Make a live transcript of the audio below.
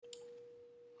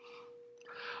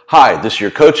Hi, this is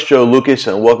your coach, Joe Lucas,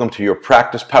 and welcome to your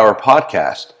PracticePower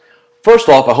podcast. First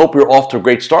off, I hope you're off to a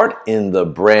great start in the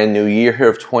brand new year here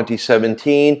of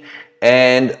 2017.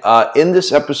 And in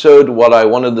this episode, what I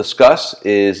want to discuss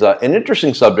is an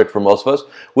interesting subject for most of us,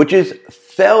 which is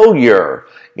failure.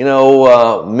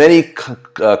 Many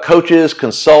coaches,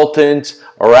 consultants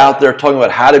are out there talking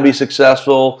about how to be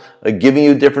successful, giving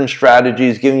you different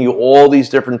strategies, giving you all these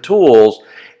different tools.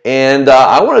 And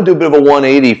I want to do a bit of a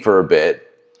 180 for a bit.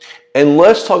 And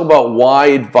let's talk about why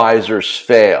advisors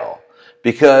fail.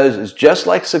 Because it's just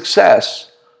like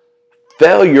success,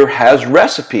 failure has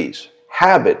recipes,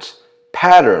 habits,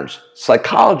 patterns,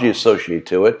 psychology associated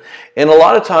to it. And a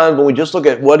lot of times when we just look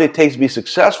at what it takes to be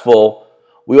successful,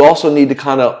 we also need to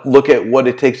kind of look at what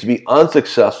it takes to be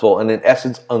unsuccessful and in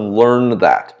essence unlearn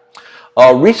that.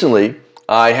 Recently,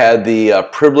 I had the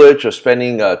privilege of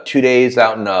spending 2 days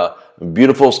out in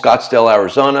beautiful Scottsdale,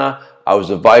 Arizona. I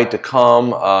was invited to come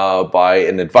by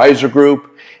an advisor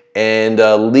group and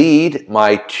lead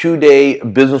my 2-day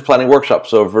business planning workshop.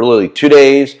 So for literally 2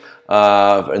 days,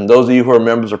 and those of you who are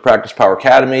members of Practice Power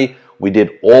Academy, we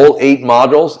did all 8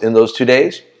 modules in those 2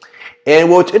 days. And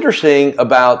what's interesting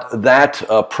about that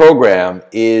program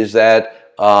is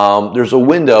that there's a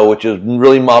window, which is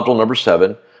really module number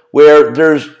 7, where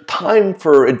there's time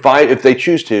for advice, if they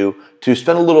choose to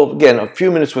spend a few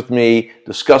minutes with me,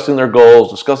 discussing their goals,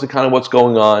 discussing kind of what's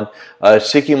going on,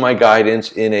 seeking my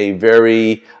guidance in a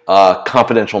very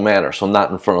confidential manner, so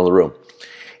not in front of the room.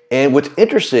 And what's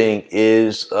interesting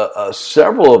is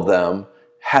several of them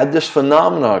had this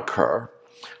phenomenon occur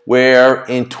where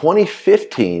in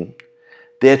 2015,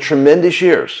 they had tremendous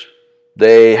years.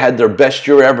 They had their best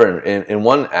year ever in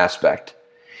one aspect.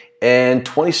 And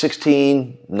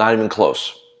 2016, not even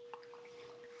close.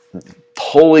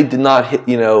 Totally did not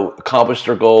accomplish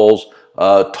their goals,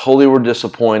 totally were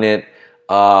disappointed,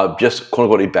 just quote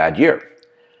unquote a bad year.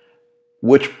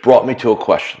 Which brought me to a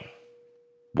question.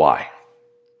 Why?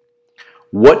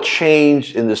 What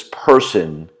changed in this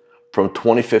person from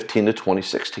 2015 to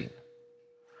 2016?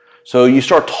 So you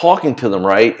start talking to them,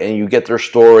 right? And you get their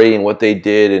story and what they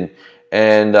did.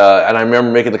 And I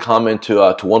remember making the comment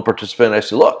to one participant, I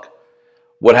said, look,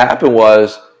 what happened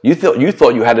was you thought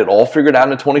you had it all figured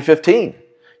out in 2015.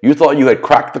 You thought you had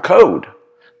cracked the code.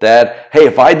 That, hey,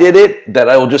 if I did it, that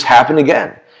it will just happen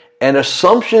again. And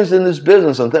assumptions in this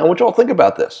business, and I want you all to think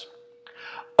about this.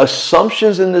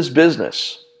 Assumptions in this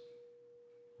business,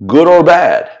 good or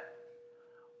bad,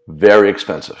 very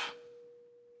expensive.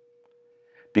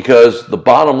 Because the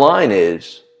bottom line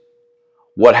is,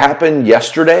 what happened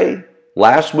yesterday,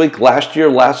 last week, last year,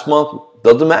 last month,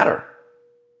 doesn't matter.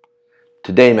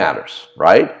 Today matters,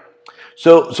 right?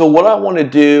 So what I want to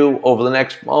do over the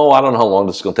next, I don't know how long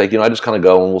this is going to take, I just kind of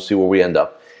go and we'll see where we end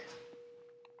up,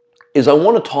 is I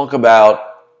want to talk about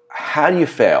how do you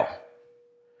fail?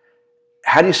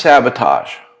 How do you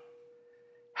sabotage?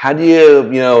 How do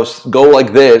you, go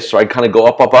like this, right? Kind of go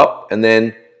up, and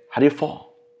then how do you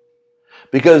fall?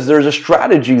 Because there's a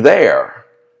strategy there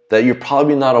that you're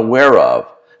probably not aware of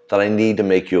that I need to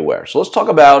make you aware. So let's talk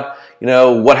about,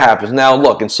 what happens. Now,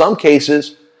 look, in some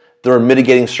cases, there are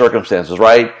mitigating circumstances,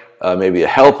 right? Maybe a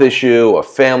health issue, a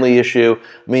family issue.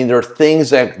 I mean, there are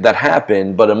things that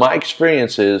happen, but in my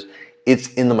experiences,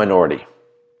 it's in the minority.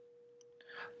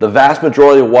 The vast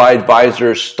majority of why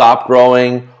advisors stop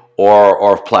growing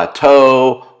or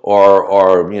plateau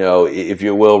or if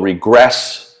you will,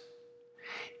 regress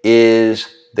is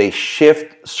they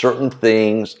shift certain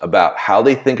things about how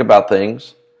they think about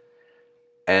things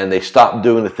and they stop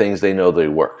doing the things they know they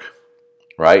work,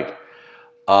 right?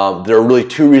 There are really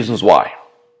 2 reasons why.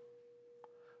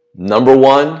 Number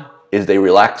 1 is they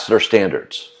relax their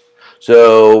standards.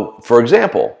 So, for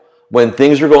example, when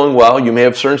things are going well, you may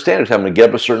have certain standards. I'm going to get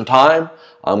up at a certain time.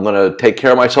 I'm going to take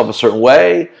care of myself a certain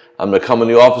way. I'm going to come in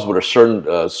the office with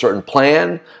a certain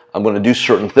plan. I'm going to do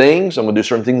certain things. I'm going to do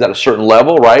certain things at a certain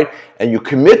level, right? And you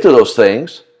commit to those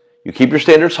things. You keep your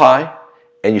standards high,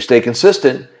 and you stay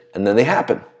consistent, and then they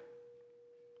happen.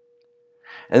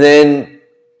 And then,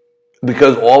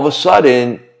 because all of a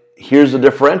sudden, here's the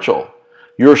differential.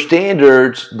 Your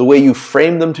standards, the way you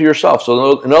frame them to yourself.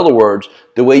 So in other words,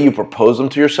 the way you propose them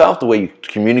to yourself, the way you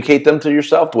communicate them to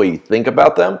yourself, the way you think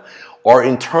about them, are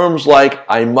in terms like,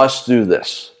 I must do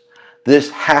this. This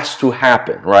has to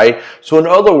happen, right? So in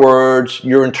other words,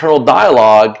 your internal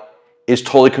dialogue is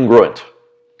totally congruent.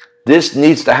 This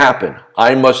needs to happen.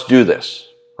 I must do this,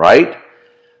 right?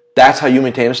 That's how you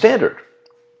maintain a standard.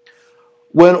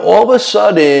 When all of a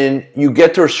sudden you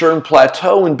get to a certain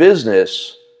plateau in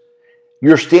business,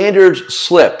 your standards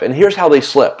slip. And here's how they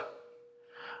slip.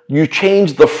 You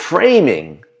change the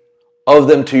framing of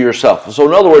them to yourself. So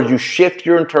in other words, you shift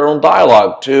your internal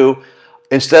dialogue to,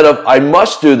 instead of I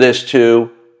must do this,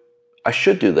 to I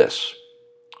should do this,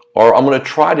 or I'm going to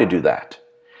try to do that.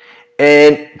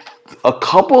 And a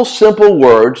couple simple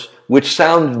words which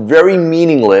sound very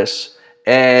meaningless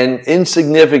and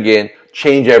insignificant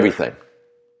change everything.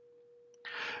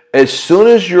 As soon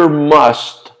as your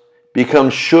must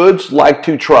becomes shoulds like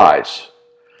to tries,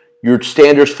 your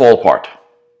standards fall apart.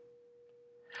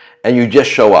 And you just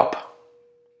show up.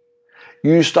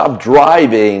 You stop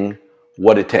driving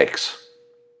what it takes.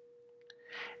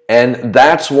 And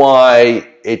that's why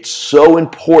it's so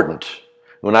important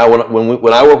when I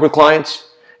work with clients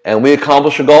and we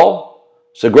accomplish a goal.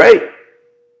 So great.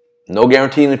 No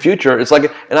guarantee in the future. It's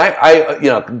like, and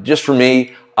I just for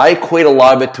me, I equate a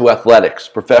lot of it to athletics,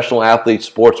 professional athletes,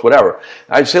 sports, whatever.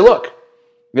 I'd say, look,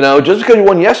 just because you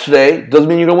won yesterday doesn't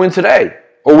mean you're going to win today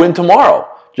or win tomorrow.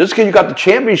 Just because you got the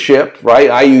championship,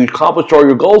 right, you accomplished all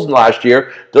your goals last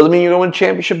year, doesn't mean you're going to win a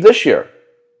championship this year.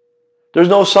 There's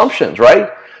no assumptions,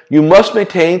 right? You must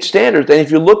maintain standards. And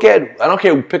if you look at, I don't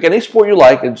care, pick any sport you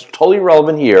like, it's totally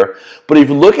irrelevant here, but if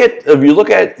you look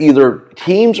at either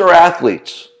teams or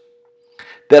athletes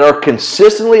that are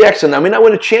consistently excellent, I may not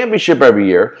win a championship every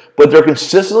year, but they're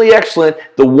consistently excellent,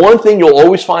 the one thing you'll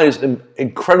always find is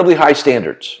incredibly high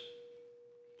standards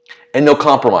and no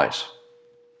compromise.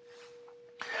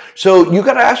 So you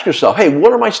got to ask yourself, hey,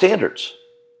 what are my standards?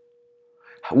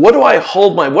 What do I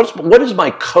hold what is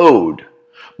my code?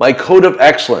 My code of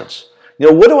excellence.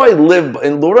 What do I live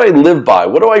and what do I live by?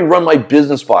 What do I run my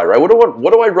business by, right? What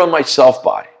do I run myself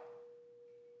by?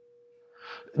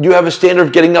 Do you have a standard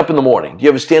of getting up in the morning? Do you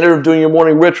have a standard of doing your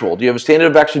morning ritual? Do you have a standard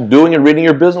of actually doing and reading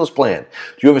your business plan?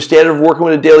 Do you have a standard of working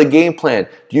with a daily game plan?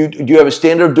 Do you have a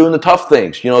standard of doing the tough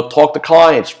things? Talk to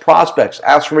clients, prospects,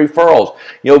 ask for referrals.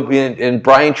 And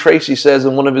Brian Tracy says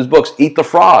in one of his books, eat the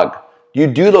frog. Do you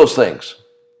do those things?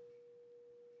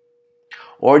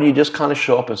 Or do you just kind of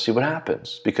show up and see what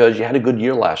happens because you had a good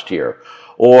year last year?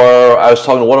 Or I was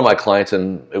talking to one of my clients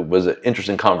and it was an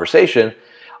interesting conversation.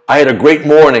 I had a great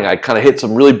morning. I kind of hit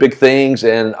some really big things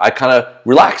and I kind of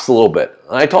relaxed a little bit.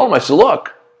 And I told him, I said,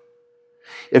 look,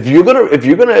 if you're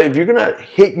gonna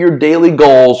hit your daily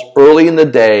goals early in the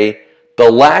day,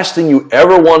 the last thing you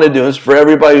ever want to do is for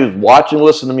everybody who's watching,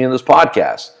 listening to me in this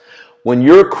podcast, when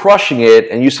you're crushing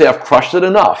it and you say, I've crushed it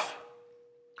enough,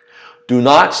 do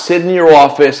not sit in your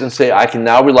office and say, I can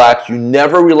now relax. You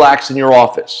never relax in your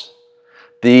office.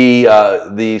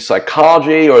 The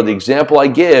psychology or the example I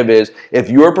give is if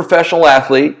you're a professional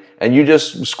athlete and you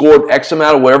just scored X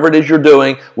amount of whatever it is you're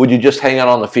doing, would you just hang out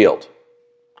on the field?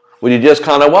 Would you just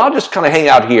I'll just kind of hang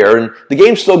out here and the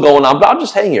game's still going on, but I'll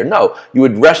just hang here. No, you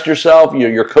would rest yourself.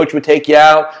 Your coach would take you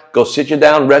out, go sit you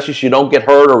down, rest you so you don't get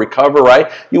hurt or recover,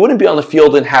 right? You wouldn't be on the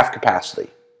field in half capacity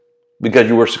because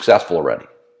you were successful already.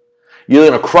 You're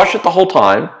going to crush it the whole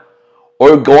time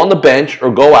or go on the bench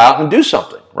or go out and do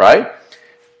something, right?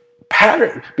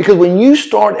 Pattern, because when you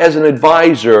start as an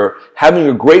advisor having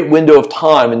a great window of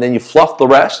time and then you fluff the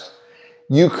rest,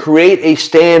 you create a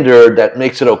standard that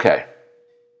makes it okay.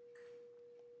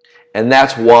 And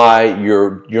that's why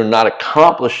you're not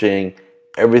accomplishing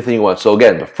everything you want. So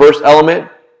again, the first element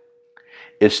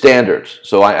is standards.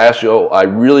 So I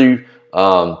really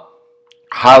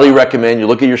highly recommend you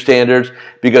look at your standards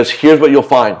because here's what you'll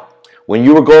find. When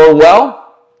you were going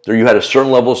well, you had a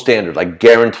certain level of standards. I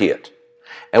guarantee it.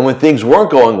 And when things weren't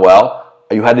going well,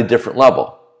 you had a different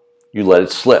level. You let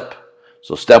it slip.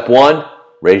 So step one,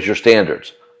 raise your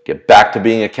standards. Get back to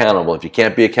being accountable. If you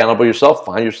can't be accountable yourself,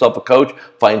 find yourself a coach.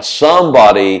 Find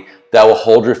somebody that will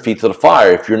hold your feet to the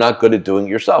fire if you're not good at doing it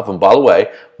yourself. And by the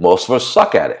way, most of us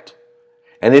suck at it.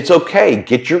 And it's okay.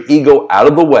 Get your ego out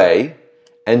of the way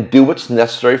and do what's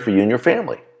necessary for you and your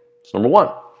family. That's number one.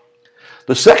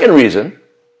 The second reason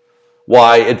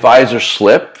why advisors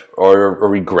slip or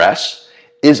regress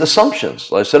is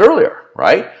assumptions, like I said earlier,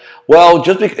 right? Well,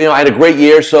 just because, I had a great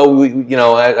year, so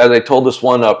as I told this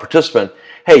one participant,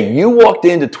 hey, you walked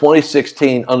into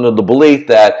 2016 under the belief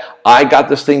that I got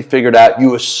this thing figured out.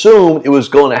 You assumed it was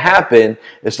going to happen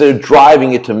instead of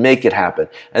driving it to make it happen.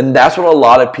 And that's what a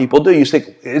lot of people do. You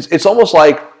think it's almost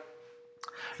like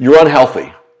you're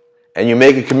unhealthy and you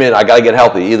make a commitment, I got to get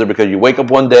healthy, either because you wake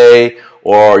up one day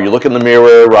or you look in the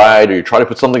mirror, right, or you try to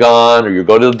put something on or you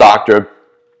go to the doctor.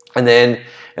 And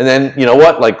then you know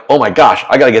what? Like, oh my gosh,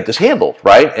 I got to get this handled,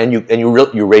 right? And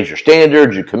you raise your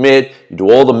standards, you commit, you do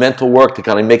all the mental work to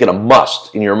kind of make it a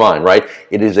must in your mind, right?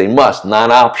 It is a must,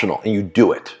 non-optional, and you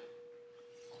do it.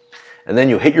 And then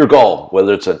you hit your goal,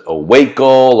 whether it's a weight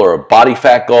goal or a body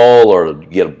fat goal, or you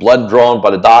get blood drawn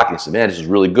by the doc and you say, man, this is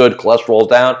really good, cholesterol's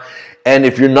down. And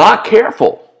if you're not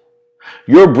careful,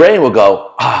 Your brain will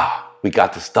go, we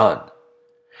got this done.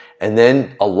 And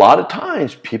then a lot of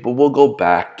times people will go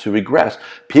back to regress.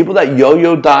 People that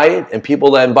yo-yo diet and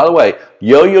people that, and by the way,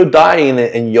 yo-yo dieting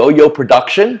and yo-yo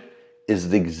production is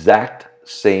the exact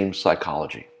same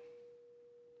psychology.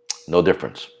 No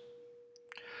difference.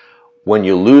 When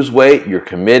you lose weight, you're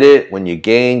committed. When you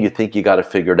gain, you think you got it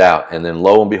figured out. And then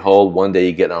lo and behold, one day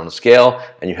you get on the scale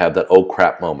and you have that oh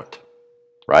crap moment,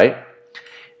 right?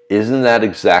 Isn't that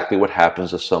exactly what happens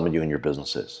to some of you in your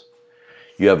businesses?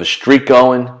 You have a streak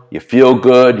going, you feel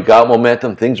good, you got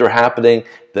momentum, things are happening,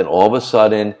 then all of a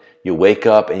sudden you wake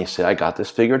up and you say, I got this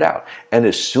figured out. And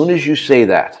as soon as you say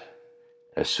that,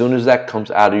 as soon as that comes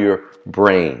out of your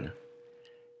brain,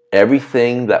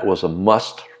 everything that was a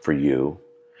must for you,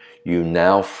 you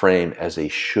now frame as a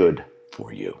should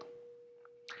for you.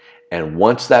 And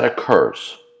once that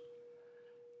occurs,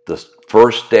 the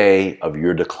first day of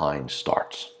your decline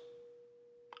starts.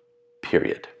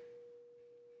 Period.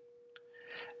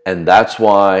 And that's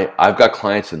why I've got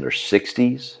clients in their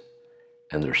 60s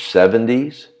and their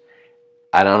 70s,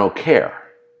 and I don't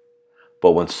care.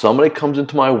 But when somebody comes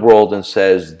into my world and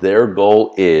says their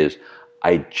goal is,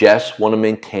 I just want to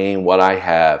maintain what I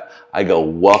have, I go,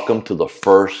 welcome to the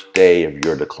first day of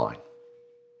your decline.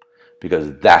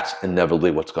 Because that's inevitably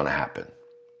what's going to happen.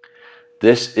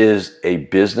 This is a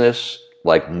business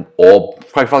like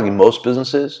quite frankly, most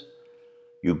businesses.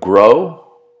 You grow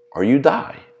or you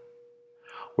die.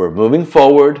 We're moving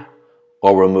forward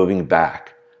or we're moving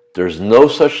back. There's no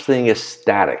such thing as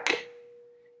static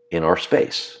in our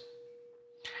space.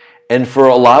 And for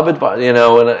a lot of it,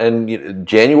 and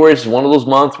January is one of those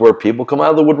months where people come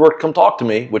out of the woodwork, come talk to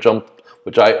me, which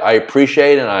I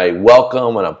appreciate and I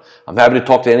welcome, and I'm happy to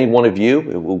talk to any one of you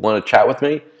who want to chat with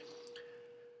me.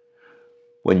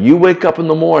 When you wake up in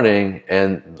the morning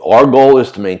and our goal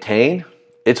is to maintain,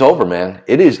 it's over, man.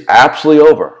 It is absolutely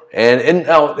over. And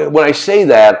now, when I say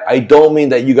that, I don't mean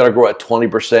that you got to grow at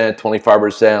 20%,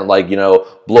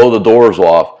 25%, blow the doors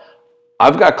off.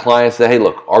 I've got clients that, hey,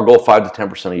 look, our goal 5 to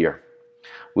 10% a year.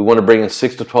 We want to bring in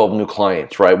 6 to 12 new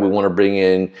clients, right? We want to bring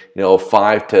in,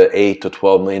 $5 to $8 to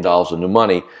 $12 million of new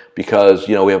money because,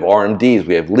 we have RMDs,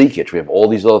 we have leakage, we have all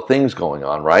these other things going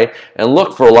on, right? And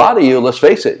look, for a lot of you, let's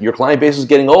face it, your client base is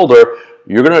getting older.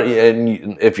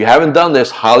 And if you haven't done this,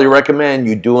 highly recommend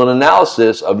you do an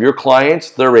analysis of your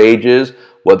clients, their ages,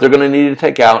 what they're going to need to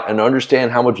take out, and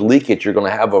understand how much leakage you're going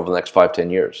to have over the next 5, 10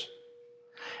 years.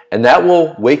 And that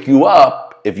will wake you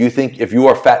up if you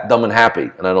are fat, dumb, and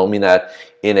happy. And I don't mean that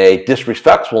in a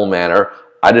disrespectful manner.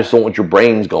 I just don't want your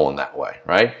brains going that way,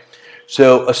 right?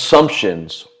 So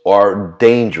assumptions are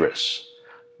dangerous.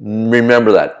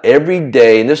 Remember that every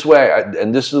day, and this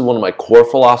is one of my core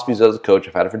philosophies as a coach.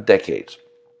 I've had it for decades.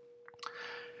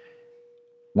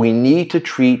 We need to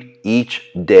treat each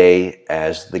day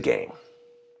as the game.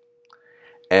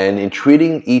 And in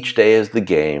treating each day as the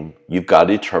game, you've got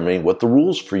to determine what the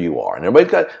rules for you are. And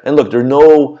look, there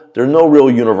are no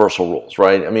real universal rules,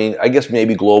 right? I mean, I guess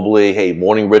maybe globally, hey,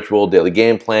 morning ritual, daily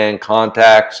game plan,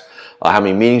 contacts, how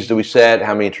many meetings do we set?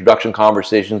 How many introduction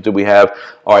conversations do we have?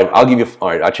 All right,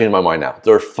 I changed my mind now.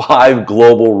 There are 5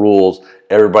 global rules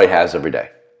everybody has every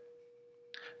day.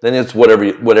 Then it's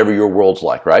whatever your world's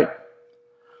like, right?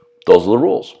 Those are the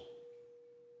rules.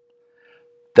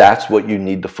 That's what you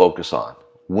need to focus on.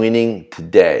 Winning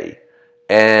today.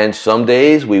 And some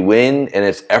days we win and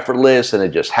it's effortless and it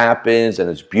just happens and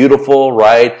it's beautiful,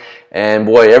 right? And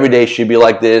boy, every day should be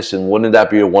like this, and wouldn't that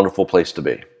be a wonderful place to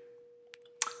be?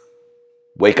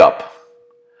 Wake up.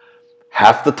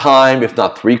 Half the time, if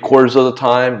not 3/4 of the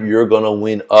time, you're going to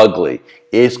win ugly.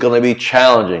 It's going to be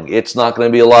challenging. It's not going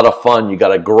to be a lot of fun. You got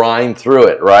to grind through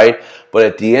it, right? But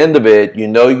at the end of it,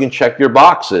 you can check your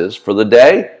boxes for the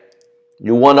day.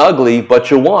 You won ugly,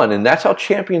 but you won. And that's how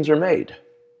champions are made.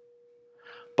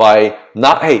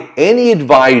 Any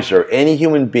advisor, any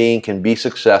human being can be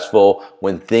successful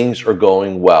when things are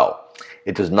going well.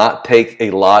 It does not take a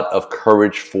lot of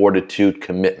courage, fortitude,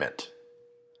 commitment.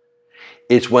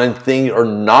 It's when things are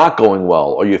not going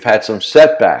well, or you've had some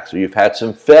setbacks, or you've had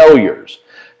some failures.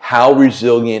 How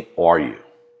resilient are you?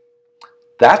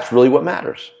 That's really what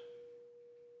matters.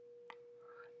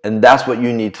 And that's what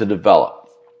you need to develop.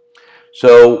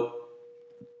 So,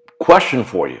 question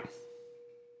for you.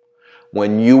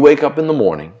 When you wake up in the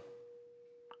morning,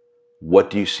 what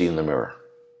do you see in the mirror?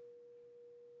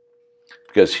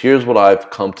 Because here's what I've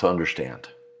come to understand.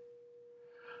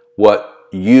 What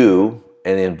you,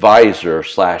 an advisor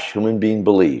 / human being,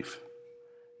 believe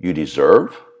you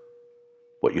deserve,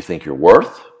 what you think you're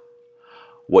worth,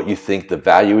 what you think the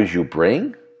value is you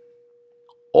bring,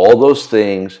 all those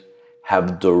things have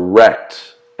a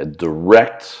direct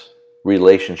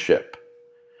relationship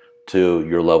to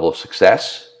your level of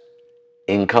success,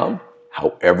 income,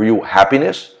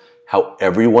 happiness,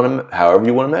 however you want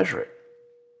to measure it.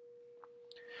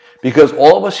 Because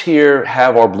all of us here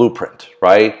have our blueprint,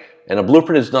 right? And a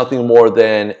blueprint is nothing more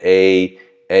than a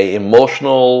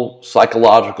emotional,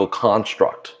 psychological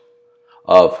construct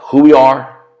of who we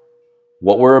are,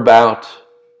 what we're about,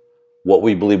 what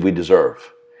we believe we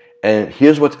deserve. And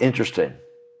here's what's interesting.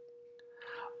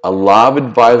 A lot of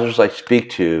advisors I speak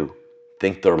to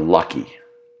think they're lucky.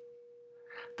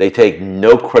 They take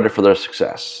no credit for their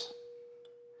success.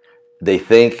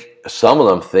 Some of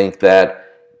them think that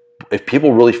if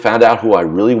people really found out who I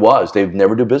really was, they'd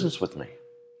never do business with me.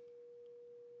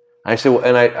 I say, well,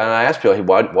 and I ask people, hey,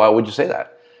 why would you say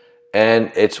that?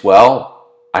 And it's,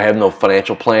 well, I have no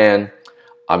financial plan.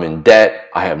 I'm in debt.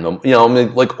 I have no,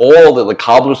 like all the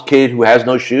cobbler's kid who has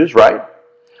no shoes, right?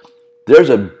 There's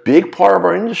a big part of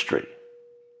our industry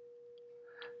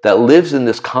that lives in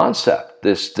this concept,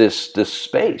 this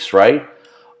space, right?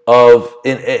 Of,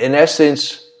 in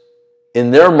essence, in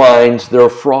their minds, they're a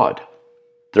fraud.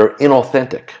 They're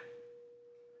inauthentic.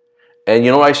 And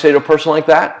you know what I say to a person like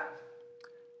that?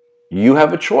 You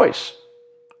have a choice.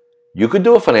 You could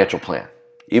do a financial plan,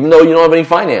 even though you don't have any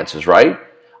finances, right?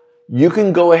 You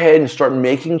can go ahead and start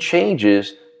making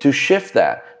changes to shift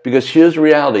that. Because here's the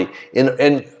reality.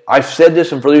 And I've said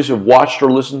this, and for those who have watched or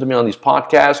listened to me on these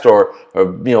podcasts or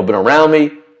been around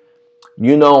me,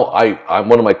 I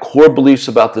one of my core beliefs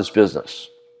about this business,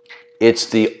 it's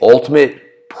the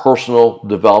ultimate personal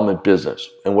development business.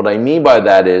 And what I mean by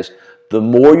that is, the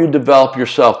more you develop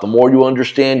yourself, the more you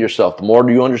understand yourself, the more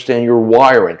you understand your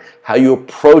wiring, how you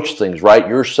approach things, right?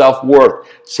 Your self-worth,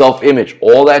 self-image,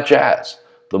 all that jazz.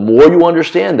 The more you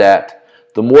understand that,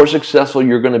 the more successful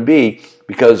you're going to be,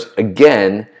 because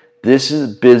again,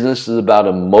 business is about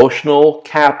emotional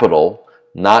capital,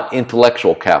 not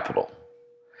intellectual capital.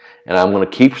 And I'm going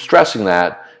to keep stressing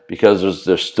that because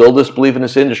there's still this belief in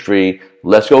this industry,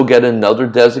 let's go get another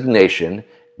designation,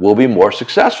 we'll be more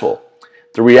successful.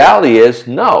 The reality is,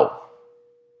 no.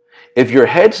 If your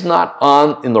head's not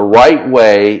on in the right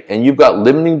way and you've got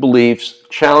limiting beliefs,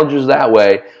 challenges that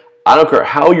way, I don't care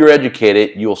how you're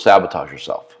educated, you will sabotage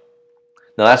yourself.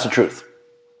 Now that's the truth.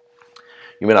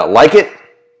 You may not like it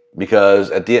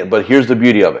because at the end, but here's the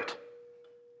beauty of it.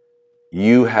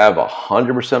 You have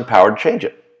 100% power to change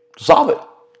it, to solve it.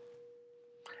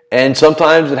 And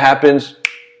sometimes it happens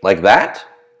like that.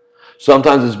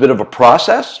 Sometimes it's a bit of a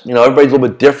process. Everybody's a little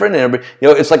bit different, and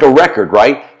it's like a record,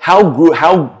 right?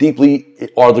 How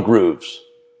deeply are the grooves?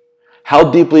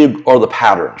 How deeply are the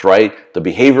patterns, right? The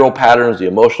behavioral patterns, the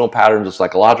emotional patterns, the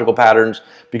psychological patterns.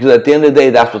 Because at the end of the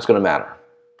day, that's what's going to matter.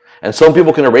 And some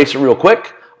people can erase it real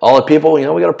quick. Other people, we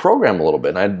got to program a little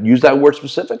bit. And I use that word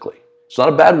specifically. It's not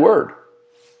a bad word,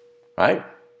 right?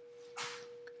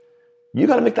 You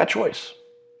got to make that choice.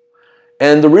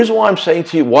 And the reason why I'm saying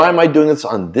to you, why am I doing this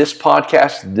on this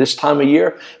podcast this time of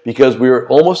year? Because we're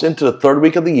almost into the third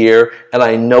week of the year, and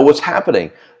I know what's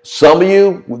happening. Some of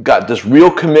you got this real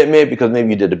commitment because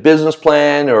maybe you did a business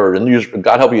plan or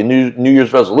God help you, a New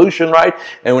Year's resolution, right?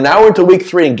 And now we're into week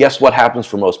 3, and guess what happens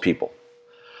for most people?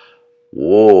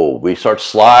 Whoa, we start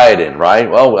sliding,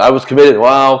 right? Well, I was committed.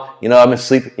 Well, I've been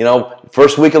sleeping.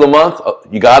 First week of the month,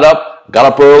 you got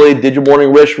up early, did your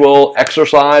morning ritual,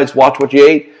 exercise, watch what you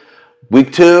ate.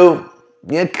 Week 2,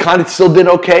 kind of still did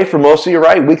okay for most of you,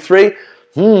 right? Week 3,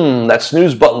 that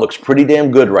snooze button looks pretty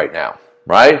damn good right now,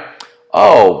 right?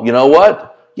 Oh, you know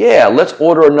what? Yeah, let's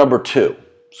order a number 2,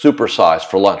 supersize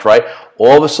for lunch, right?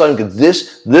 All of a sudden,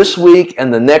 because this week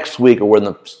and the next week are when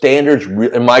the standards,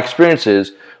 in my experience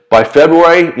is, by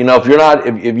February,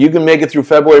 if you can make it through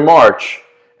February, March,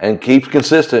 and keep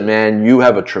consistent, man, you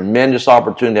have a tremendous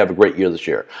opportunity to have a great year this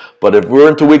year. But if we're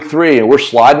into week 3 and we're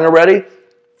sliding already,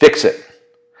 fix it.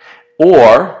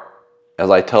 Or,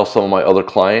 as I tell some of my other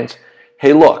clients,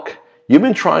 hey, look, you've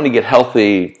been trying to get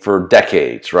healthy for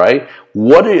decades, right?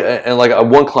 And like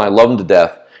one client, I love him to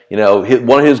death.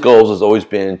 One of his goals has always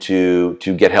been to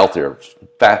get healthier. In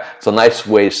fact, it's a nice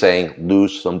way of saying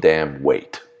lose some damn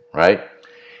weight, right?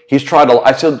 He's tried to.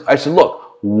 I said,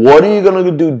 look, what are you going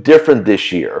to do different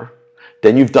this year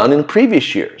than you've done in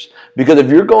previous years? Because if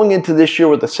you're going into this year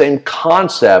with the same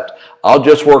concept, I'll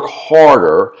just work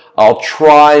harder, I'll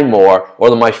try more,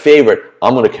 or my favorite,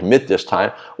 I'm going to commit this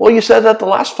time. Well, you said that the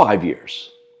last 5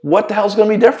 years. What the hell's going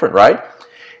to be different, right?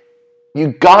 You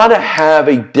got to have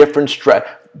a different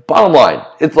strategy. Bottom line,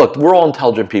 look, we're all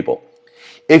intelligent people.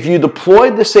 If you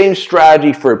deployed the same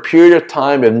strategy for a period of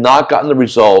time and not gotten the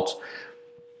results,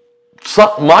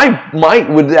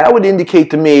 that would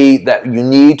indicate to me that you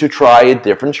need to try a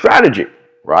different strategy,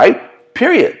 right?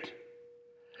 Period.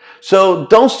 So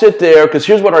don't sit there, because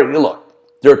here's what look,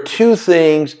 there are two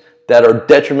things that are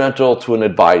detrimental to an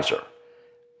advisor.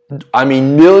 I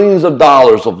mean, millions of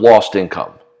dollars of lost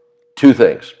income. Two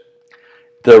things: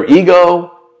 their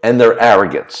ego and their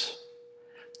arrogance.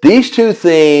 These two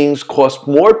things cost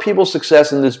more people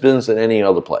success in this business than any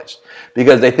other place,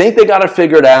 because they think they got it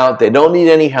figured out, they don't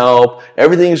need any help,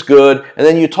 everything's good, and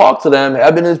then you talk to them.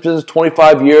 I've been in this business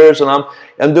 25 years and I'm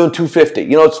doing 250.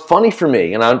 You know, it's funny for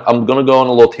me, and I'm going to go on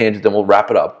a little tangent, then we'll wrap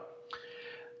it up.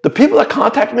 The people that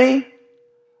contact me,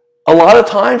 a lot of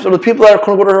times, are the people that are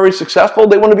quote unquote very successful.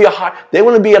 They want to be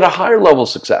at a higher level of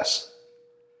success.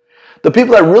 The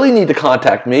people that really need to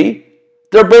contact me,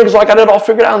 their brains like, I got it all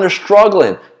figured out, and they're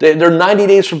struggling. They're 90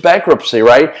 days from bankruptcy,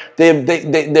 right?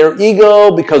 Their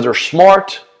ego, because they're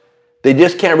smart, they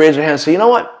just can't raise their hand and say, you know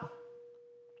what?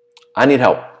 I need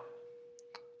help.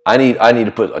 I need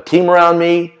to put a team around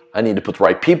me. I need to put the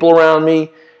right people around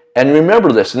me. And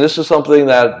remember this, and this is something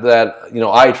that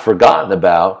I had forgotten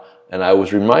about, and I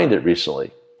was reminded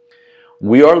recently.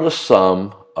 We are the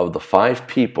sum of the 5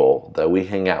 people that we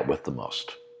hang out with the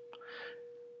most.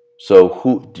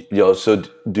 So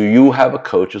do you have a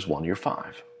coach as one of your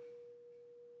 5?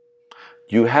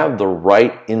 Do you have the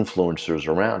right influencers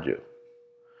around you?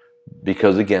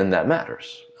 Because again, that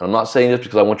matters. And I'm not saying this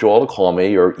because I want you all to call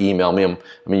me or email me. I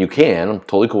mean, you can. I'm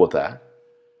totally cool with that.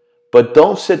 But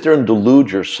don't sit there and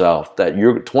delude yourself that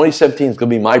 2017 is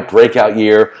going to be my breakout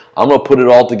year. I'm going to put it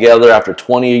all together after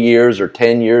 20 years or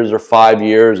 10 years or 5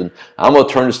 years, and I'm going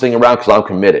to turn this thing around because I'm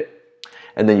committed.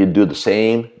 And then you do the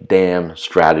same damn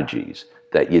strategies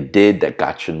that you did that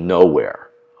got you nowhere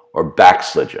or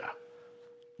backslid you.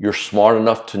 You're smart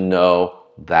enough to know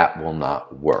that will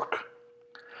not work.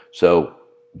 So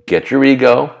get your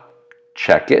ego,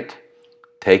 check it,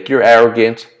 take your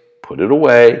arrogance, put it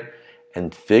away,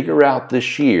 and figure out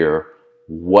this year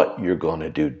what you're going to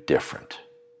do different.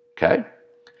 Okay?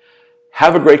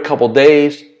 Have a great couple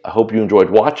days. I hope you enjoyed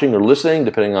watching or listening,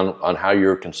 depending on how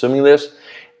you're consuming this.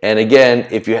 And again,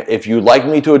 if you'd like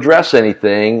me to address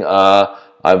anything,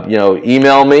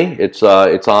 email me. It's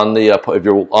on the if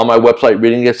you're on my website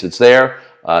reading this, it's there.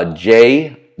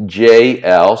 JJL,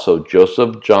 so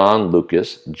Joseph John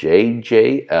Lucas,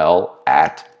 JJL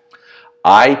at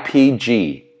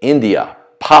IPG India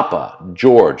Papa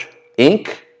George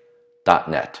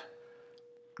Inc.net.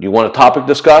 You want a topic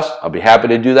discussed? I'll be happy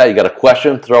to do that. You got a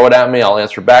question? Throw it at me. I'll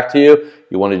answer back to you.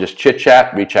 You want to just chit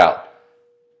chat? Reach out.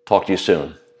 Talk to you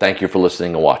soon. Thank you for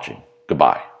listening and watching.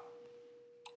 Goodbye.